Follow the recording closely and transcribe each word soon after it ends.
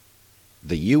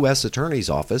The U.S.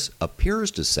 Attorney's Office appears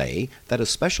to say that a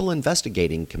special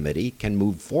investigating committee can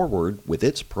move forward with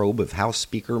its probe of House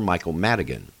Speaker Michael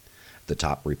Madigan. The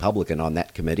top Republican on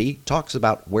that committee talks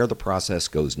about where the process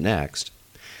goes next.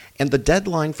 And the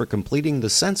deadline for completing the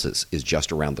census is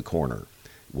just around the corner.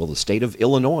 Will the state of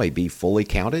Illinois be fully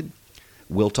counted?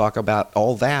 We'll talk about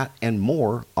all that and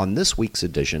more on this week's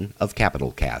edition of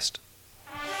Capital Cast.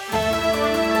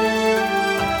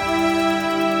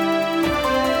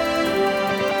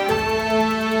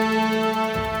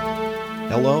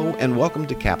 Hello and welcome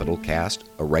to Capital Cast,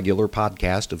 a regular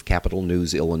podcast of Capital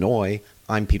News Illinois.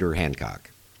 I'm Peter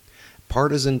Hancock.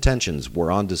 Partisan tensions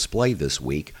were on display this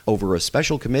week over a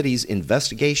special committee's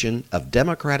investigation of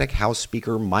Democratic House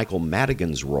Speaker Michael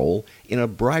Madigan's role in a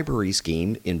bribery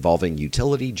scheme involving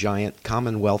utility giant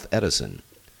Commonwealth Edison.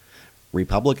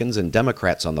 Republicans and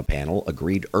Democrats on the panel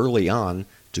agreed early on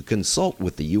to consult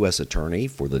with the U.S. Attorney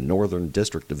for the Northern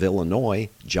District of Illinois,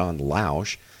 John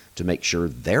Lausch, to make sure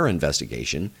their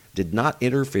investigation did not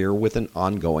interfere with an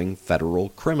ongoing federal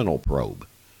criminal probe.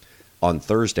 On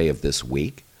Thursday of this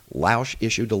week, Lausch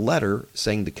issued a letter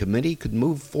saying the committee could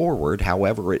move forward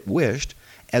however it wished,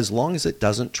 as long as it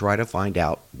doesn't try to find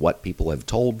out what people have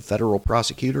told federal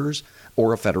prosecutors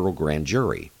or a federal grand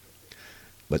jury.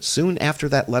 But soon after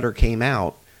that letter came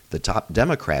out, the top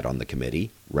Democrat on the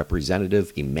committee,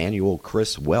 Representative Emanuel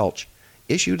Chris Welch,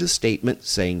 issued a statement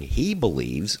saying he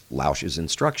believes Lausch's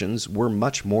instructions were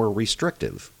much more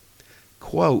restrictive.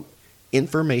 Quote,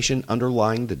 "Information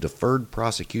underlying the deferred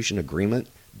prosecution agreement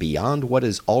beyond what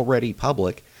is already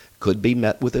public could be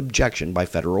met with objection by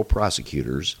federal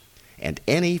prosecutors, and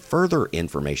any further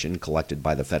information collected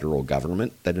by the federal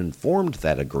government that informed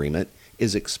that agreement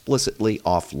is explicitly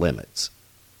off limits."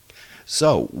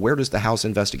 So, where does the House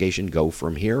investigation go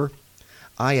from here?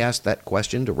 I asked that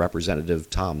question to Representative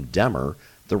Tom Demmer,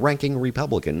 the ranking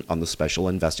Republican on the Special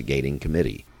Investigating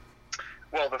Committee.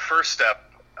 Well, the first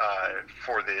step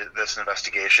for this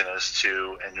investigation is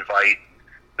to invite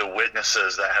the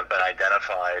witnesses that have been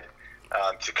identified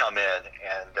to come in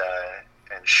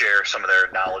and share some of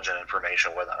their knowledge and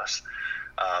information with us.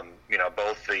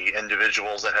 Both the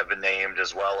individuals that have been named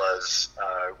as well as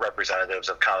representatives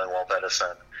of Commonwealth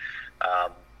Edison.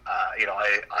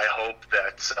 I hope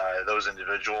that those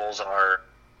individuals are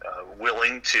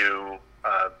willing to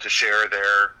share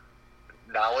their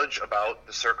knowledge about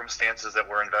the circumstances that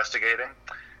we're investigating.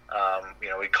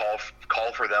 We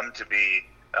call for them to be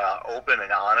open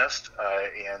and honest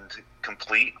and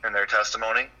complete in their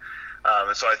testimony.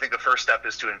 And so I think the first step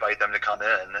is to invite them to come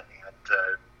in and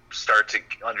start to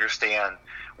understand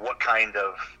what kind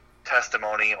of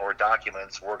testimony or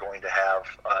documents we're going to have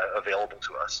available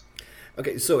to us.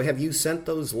 Okay, so have you sent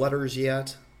those letters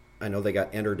yet? I know they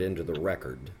got entered into the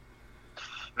record.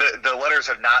 The letters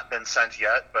have not been sent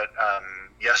yet, but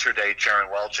yesterday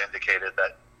Chairman Welch indicated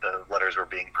that the letters were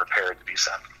being prepared to be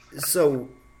sent. So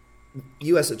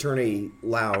U.S. Attorney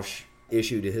Lausch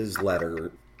issued his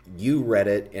letter. You read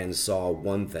it and saw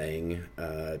one thing.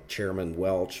 Chairman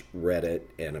Welch read it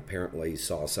and apparently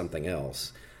saw something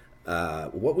else.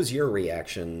 What was your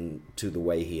reaction to the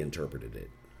way he interpreted it?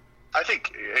 I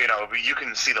think, you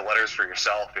can see the letters for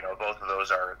yourself. Both of those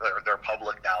they're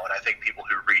public now, and I think people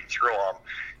who read through them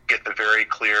get the very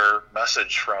clear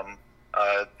message from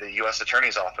the U.S.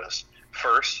 Attorney's Office.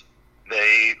 First,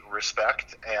 they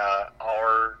respect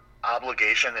our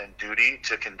obligation and duty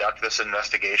to conduct this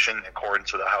investigation in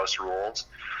accordance with the House rules.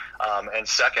 And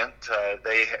second,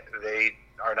 they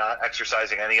are not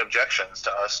exercising any objections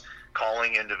to us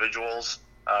calling individuals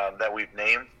that we've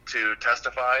named to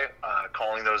testify,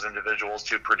 calling those individuals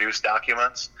to produce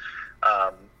documents.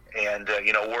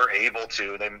 We're able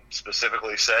to, they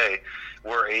specifically say,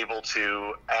 we're able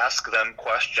to ask them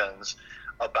questions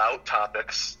about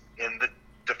topics in the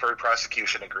deferred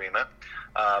prosecution agreement,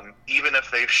 even if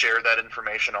they've shared that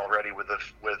information already with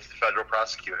federal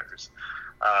prosecutors.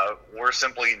 We're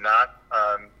simply not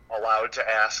allowed to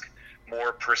ask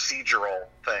more procedural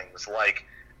things like,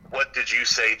 what did you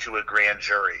say to a grand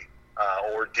jury?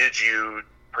 Or did you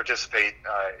participate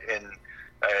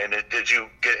did you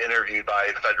get interviewed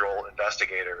by federal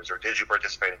investigators, or did you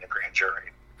participate in a grand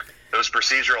jury? Those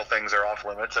procedural things are off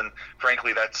limits, and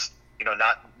frankly, that's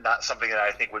not something that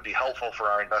I think would be helpful for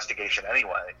our investigation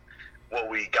anyway. What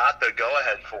we got the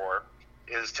go-ahead for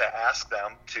is to ask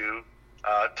them to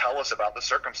tell us about the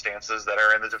circumstances that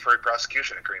are in the deferred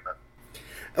prosecution agreement.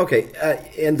 Okay,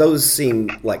 and those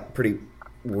seem like pretty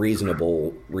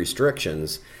reasonable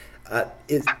restrictions.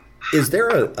 Is there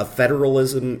a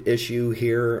federalism issue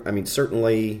here? I mean,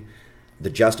 certainly the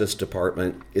Justice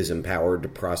Department is empowered to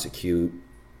prosecute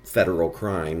federal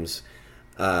crimes.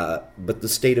 But the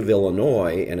state of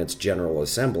Illinois and its General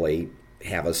Assembly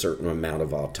have a certain amount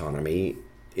of autonomy,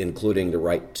 including the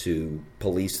right to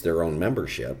police their own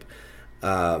membership.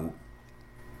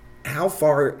 How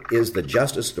far is the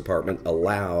Justice Department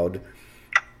allowed,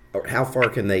 or how far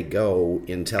can they go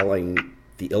in telling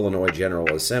the Illinois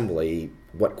General Assembly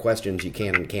what questions you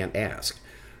can and can't ask?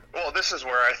 Well, this is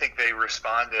where I think they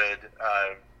responded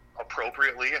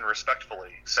appropriately and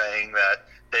respectfully, saying that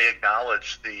they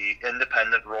acknowledge the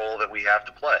independent role that we have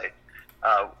to play.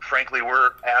 Frankly,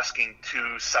 we're asking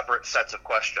two separate sets of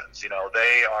questions.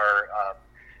 They are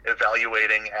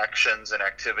evaluating actions and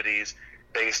activities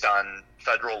based on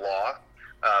federal law.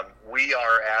 We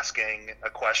are asking a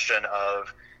question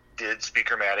of, did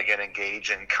Speaker Madigan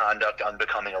engage in conduct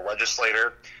unbecoming a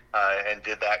legislator, and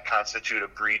did that constitute a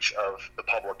breach of the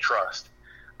public trust?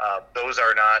 Those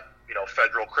are not,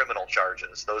 federal criminal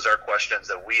charges. Those are questions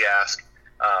that we ask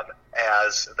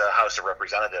as the House of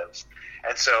Representatives.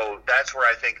 And so that's where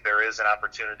I think there is an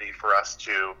opportunity for us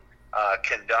to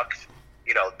conduct,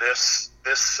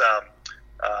 this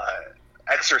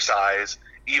exercise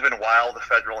even while the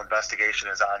federal investigation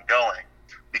is ongoing,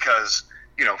 because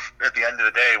at the end of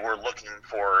the day, we're looking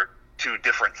for two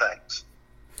different things.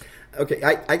 Okay,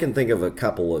 I can think of a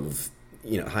couple of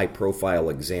high-profile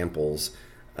examples: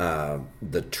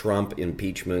 the Trump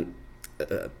impeachment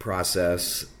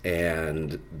process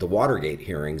and the Watergate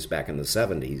hearings back in the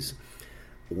 70s,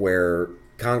 where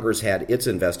Congress had its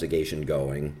investigation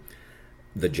going,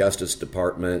 the Justice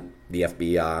Department, the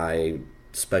FBI,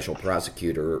 special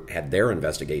prosecutor had their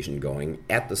investigation going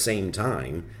at the same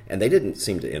time, and they didn't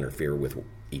seem to interfere with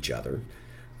each other.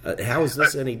 How is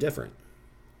this any different?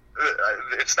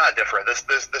 It's not different.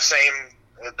 The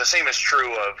same is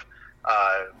true of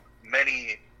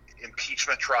many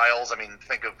impeachment trials. I mean,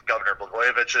 think of Governor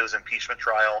Blagojevich's impeachment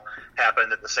trial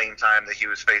happened at the same time that he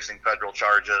was facing federal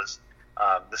charges.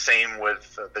 The same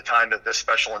with the time that this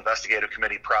special investigative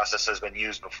committee process has been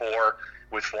used before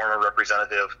with former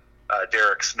Representative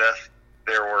Derek Smith.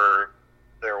 There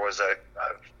was a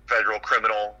federal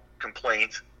criminal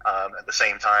complaint at the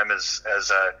same time as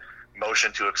a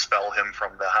motion to expel him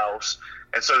from the House.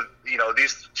 And so,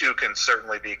 these two can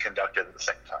certainly be conducted at the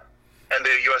same time. And the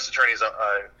U.S. Attorney's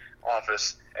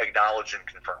Office acknowledged and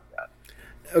confirmed that.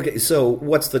 Okay, so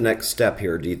what's the next step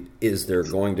here? Is there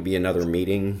going to be another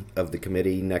meeting of the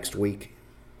committee next week?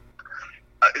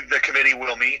 The committee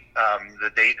will meet.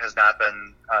 The date has not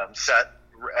been set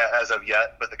as of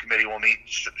yet, but the committee will meet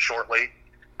shortly.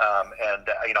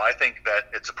 I think that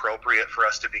it's appropriate for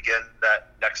us to begin that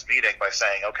next meeting by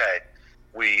saying, okay,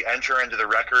 we enter into the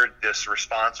record this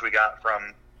response we got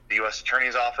from the U.S.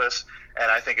 Attorney's Office,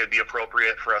 and I think it'd be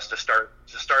appropriate for us to start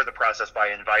the process by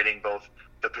inviting both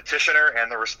the petitioner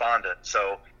and the respondent.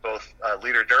 So both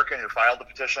Leader Durkin, who filed the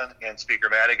petition, and Speaker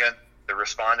Madigan, the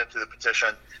respondent to the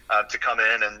petition, to come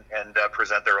in and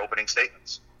present their opening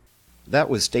statements. That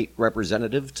was State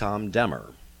Representative Tom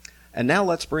Demmer. And now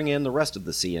let's bring in the rest of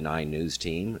the CNI News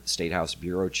team, State House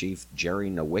Bureau Chief Jerry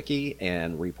Nowicki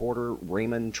and reporter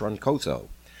Raymond Troncoso.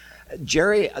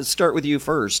 Jerry, I'll start with you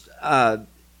first.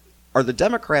 Are the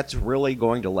Democrats really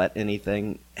going to let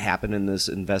anything happen in this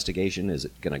investigation? Is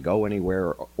it going to go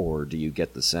anywhere, or do you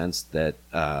get the sense that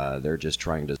they're just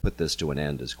trying to put this to an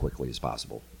end as quickly as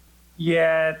possible?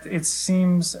 Yeah, it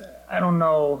seems, I don't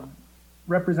know,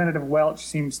 Representative Welch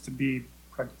seems to be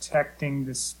protecting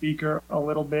the speaker a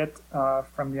little bit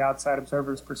from the outside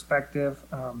observer's perspective.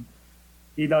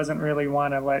 He doesn't really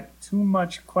want to let too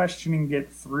much questioning get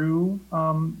through.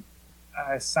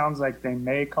 It sounds like they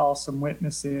may call some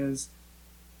witnesses.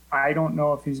 I don't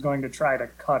know if he's going to try to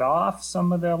cut off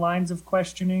some of the lines of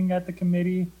questioning at the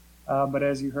committee. But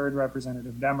as you heard,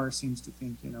 Representative Demmer seems to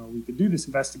think, we could do this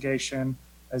investigation,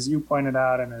 as you pointed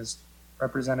out, and as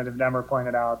Representative Demmer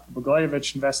pointed out, the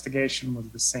Blagojevich investigation was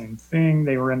the same thing.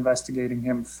 They were investigating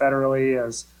him federally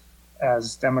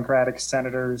as Democratic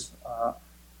senators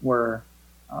were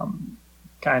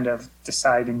kind of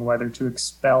deciding whether to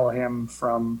expel him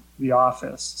from the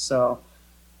office. So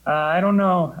I don't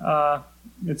know.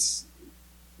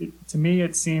 To me,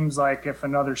 it seems like if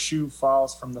another shoe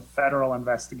falls from the federal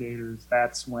investigators,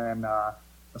 that's when the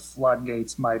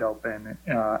floodgates might open.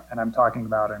 And I'm talking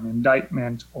about an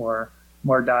indictment or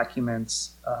more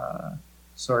documents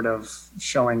sort of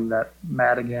showing that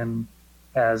Madigan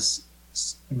has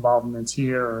involvements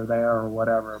here or there or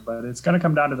whatever. But it's going to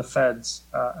come down to the feds,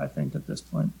 I think, at this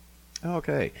point.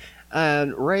 Okay.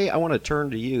 And Ray, I want to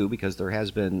turn to you because there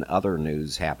has been other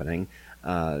news happening.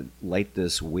 Late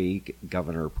this week,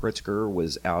 Governor Pritzker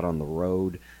was out on the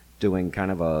road doing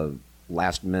kind of a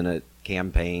last-minute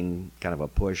campaign, kind of a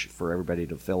push for everybody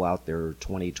to fill out their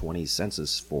 2020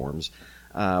 census forms.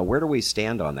 Where do we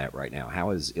stand on that right now? How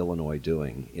is Illinois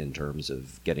doing in terms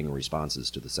of getting responses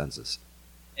to the census?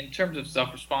 In terms of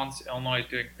self-response, Illinois is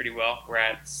doing pretty well. We're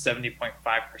at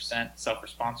 70.5%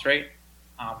 self-response rate.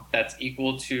 That's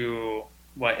equal to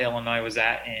what Illinois was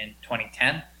at in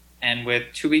 2010. And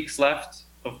with 2 weeks left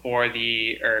before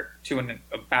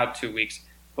about 2 weeks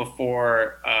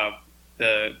before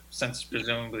the census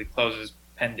presumably closes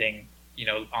pending,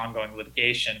 ongoing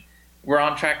litigation, we're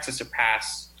on track to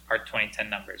surpass our 2010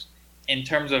 numbers. In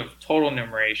terms of total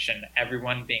numeration,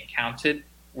 everyone being counted,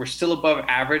 we're still above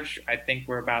average. I think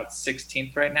we're about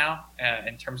 16th right now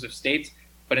in terms of states.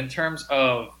 But in terms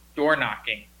of door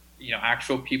knocking,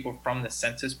 actual people from the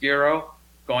Census Bureau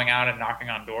going out and knocking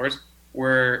on doors,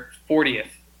 we're 40th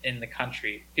in the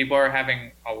country. People are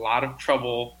having a lot of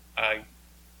trouble,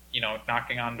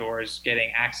 knocking on doors,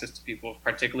 getting access to people,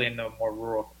 particularly in the more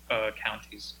rural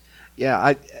counties.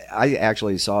 Yeah, I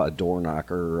actually saw a door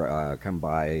knocker come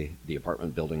by the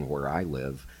apartment building where I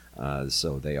live.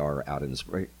 So they are out in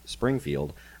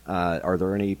Springfield. Are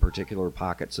there any particular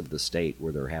pockets of the state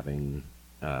where they're having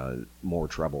more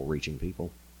trouble reaching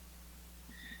people?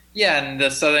 Yeah, in the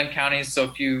southern counties. So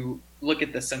if you look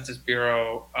at the Census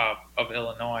Bureau of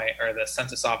Illinois, or the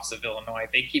Census Office of Illinois,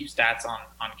 they keep stats on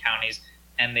counties,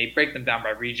 and they break them down by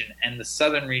region. And the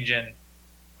southern region,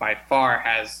 by far,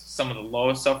 has some of the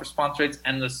lowest self-response rates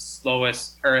and the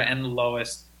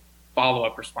lowest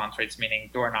follow-up response rates, meaning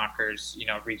door knockers,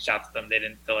 reached out to them, they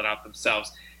didn't fill it out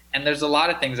themselves. And there's a lot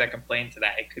of things that complain to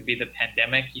that. It could be the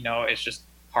pandemic, it's just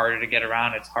harder to get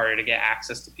around. It's harder to get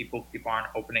access to people. People aren't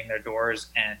opening their doors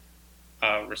and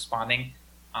responding.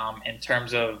 In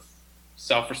terms of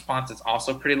self-response, it's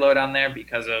also pretty low down there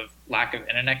because of lack of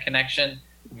internet connection.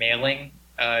 Mailing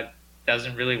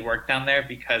doesn't really work down there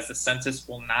because the census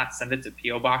will not send it to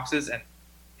P.O. boxes, and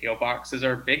P.O. boxes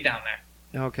are big down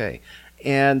there. Okay.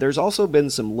 And there's also been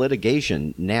some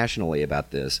litigation nationally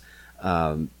about this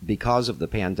because of the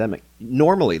pandemic.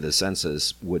 Normally the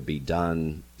census would be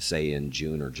done, say, in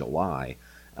June or July,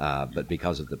 but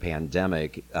because of the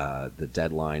pandemic, the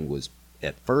deadline was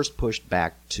at first pushed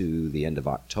back to the end of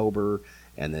October,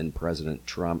 and then President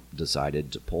Trump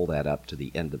decided to pull that up to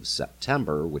the end of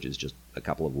September, which is just a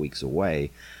couple of weeks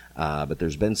away. But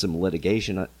there's been some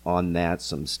litigation on that.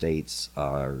 Some states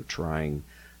are trying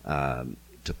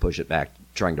to push it back,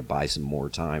 trying to buy some more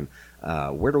time.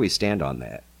 Where do we stand on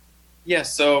that? Yeah,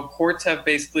 so courts have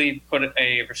basically put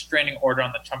a restraining order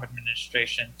on the Trump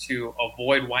administration to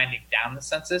avoid winding down the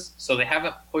census. So they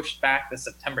haven't pushed back the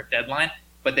September deadline,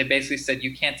 but they basically said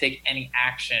you can't take any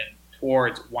action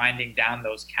towards winding down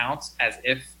those counts as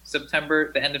if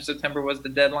the end of September was the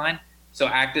deadline. So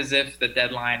act as if the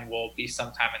deadline will be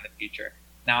sometime in the future.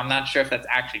 Now, I'm not sure if that's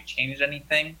actually changed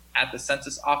anything at the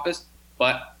census office,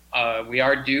 but we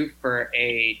are due for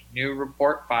a new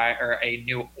report a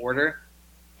new order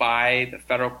by the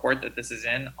federal court that this is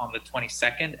in on the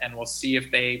 22nd, and we'll see if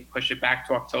they push it back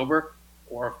to October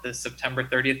or if the September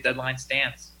 30th deadline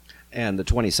stands. And the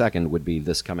 22nd would be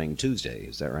this coming Tuesday,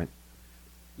 is that right?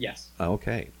 Yes.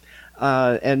 Okay.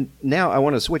 And now I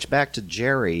want to switch back to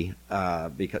Jerry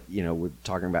because, we're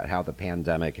talking about how the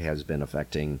pandemic has been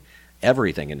affecting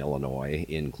everything in Illinois,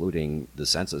 including the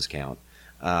census count.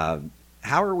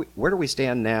 Where do we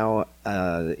stand now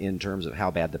in terms of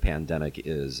how bad the pandemic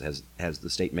is? Has the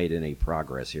state made any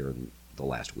progress here in the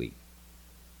last week?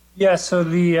 Yeah, so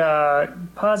the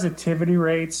positivity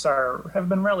rates have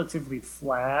been relatively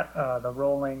flat. The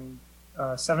rolling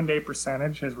 7-day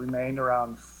percentage has remained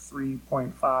around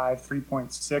 3.5,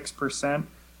 3.6%.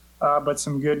 But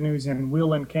some good news in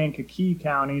Will and Kankakee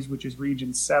counties, which is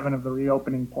Region 7 of the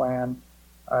reopening plan.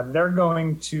 They're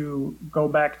going to go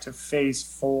back to phase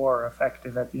 4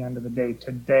 effective at the end of the day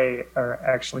today, or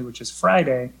actually, which is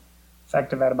Friday,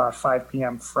 effective at about 5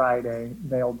 p.m. Friday.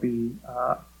 They'll be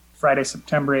Friday,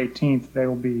 September 18th, they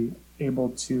will be able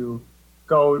to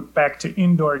go back to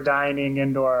indoor dining,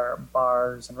 indoor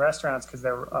bars and restaurants because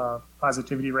their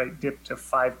positivity rate dipped to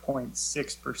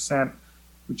 5.6%,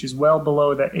 which is well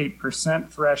below the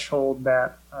 8% threshold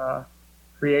that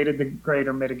created the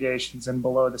greater mitigations and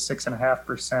below the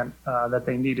 6.5% that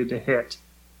they needed to hit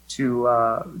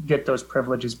to get those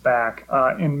privileges back.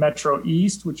 In Metro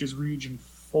East, which is Region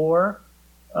 4,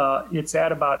 it's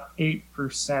at about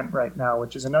 8% right now,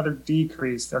 which is another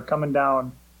decrease. They're coming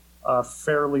down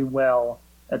fairly well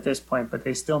at this point, but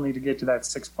they still need to get to that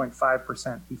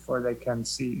 6.5% before they can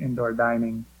see indoor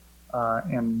dining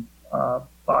in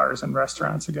bars and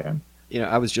restaurants again.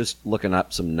 I was just looking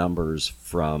up some numbers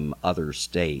from other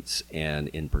states, and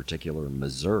in particular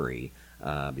Missouri,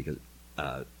 because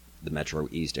the Metro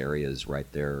East area is right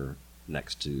there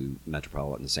next to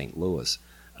metropolitan St. Louis.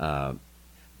 The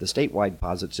statewide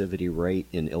positivity rate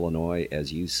in Illinois,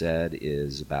 as you said,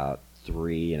 is about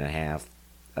 3.5%,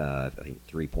 I think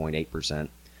 3.8%.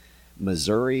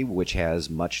 Missouri, which has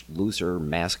much looser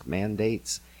mask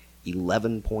mandates,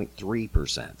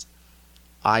 11.3%.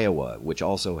 Iowa, which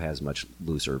also has much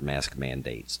looser mask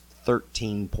mandates,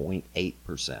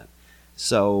 13.8%.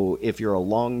 So if you're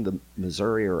along the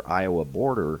Missouri or Iowa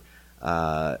border,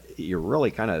 you're really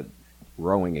kind of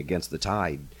rowing against the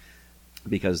tide,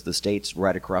 because the states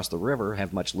right across the river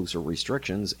have much looser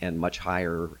restrictions and much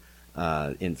higher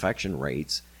infection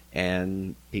rates,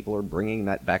 and people are bringing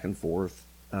that back and forth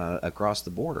across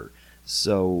the border.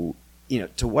 So,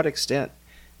 to what extent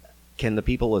can the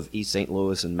people of East St.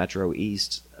 Louis and Metro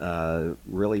East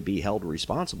really be held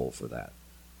responsible for that?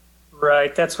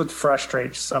 Right. That's what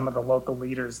frustrates some of the local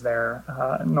leaders there.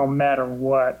 No matter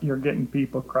what, you're getting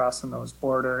people crossing those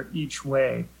border each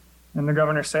way. And the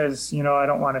governor says, I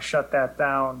don't want to shut that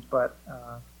down, but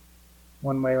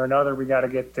one way or another, we got to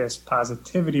get this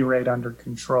positivity rate under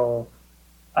control.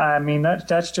 I mean,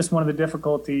 that's just one of the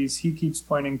difficulties. He keeps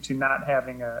pointing to not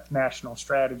having a national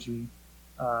strategy.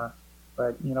 But,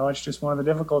 it's just one of the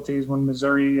difficulties when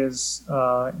Missouri is,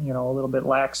 a little bit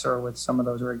laxer with some of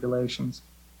those regulations.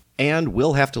 And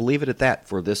we'll have to leave it at that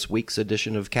for this week's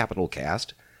edition of Capital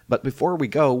Cast. But before we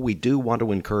go, we do want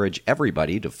to encourage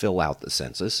everybody to fill out the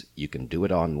census. You can do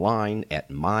it online at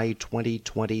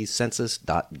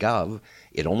my2020census.gov.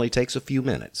 It only takes a few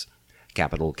minutes.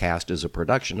 Capital Cast is a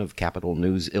production of Capital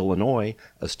News Illinois,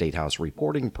 a Statehouse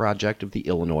reporting project of the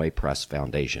Illinois Press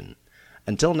Foundation.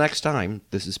 Until next time,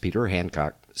 this is Peter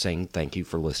Hancock saying thank you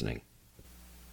for listening.